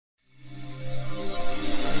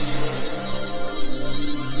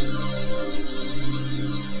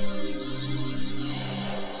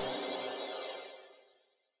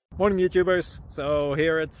Morning YouTubers. So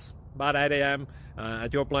here it's about 8 a.m.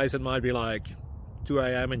 At your place it might be like 2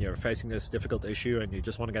 a.m. and you're facing this difficult issue and you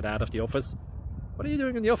just want to get out of the office. What are you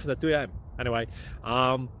doing in the office at 2 a.m.? Anyway,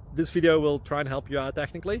 this video will try and help you out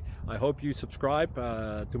technically. I hope you subscribe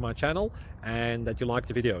to my channel and that you like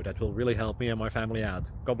the video. That will really help me and my family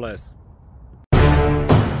out. God bless.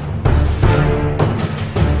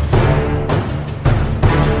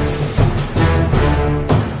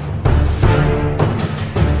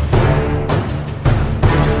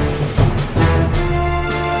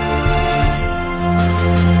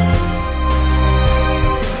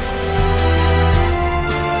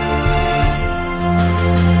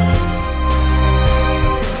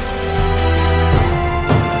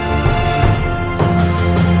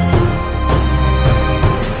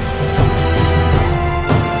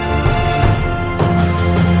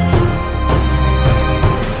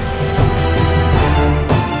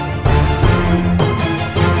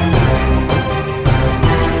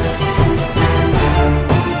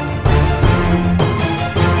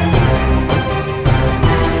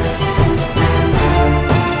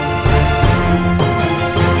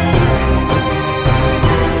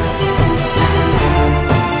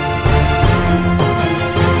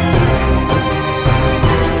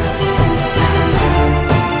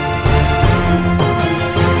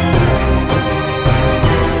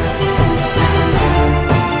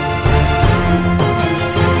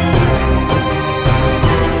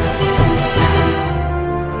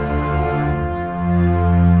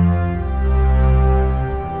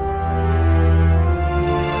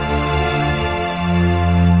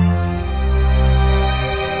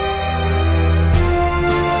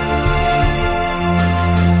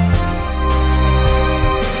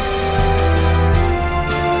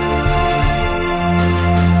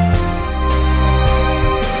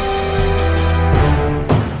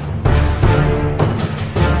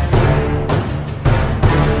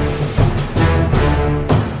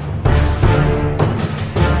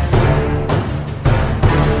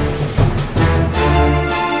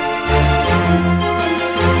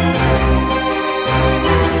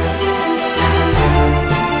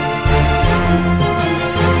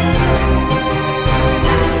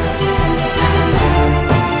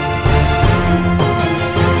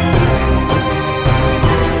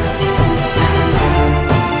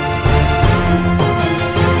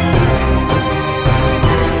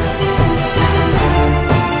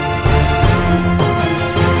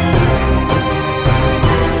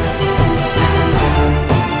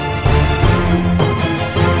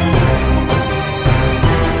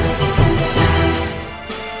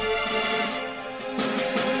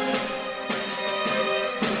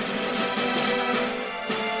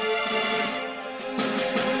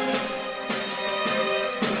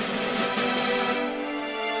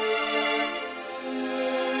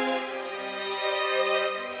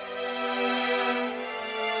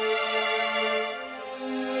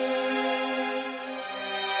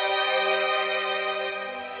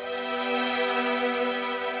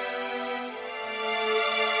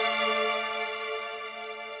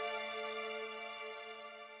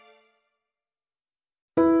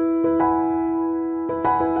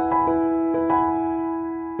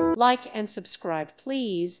 Like and subscribe,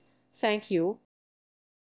 please. Thank you.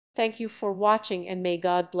 Thank you for watching, and may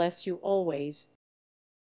God bless you always.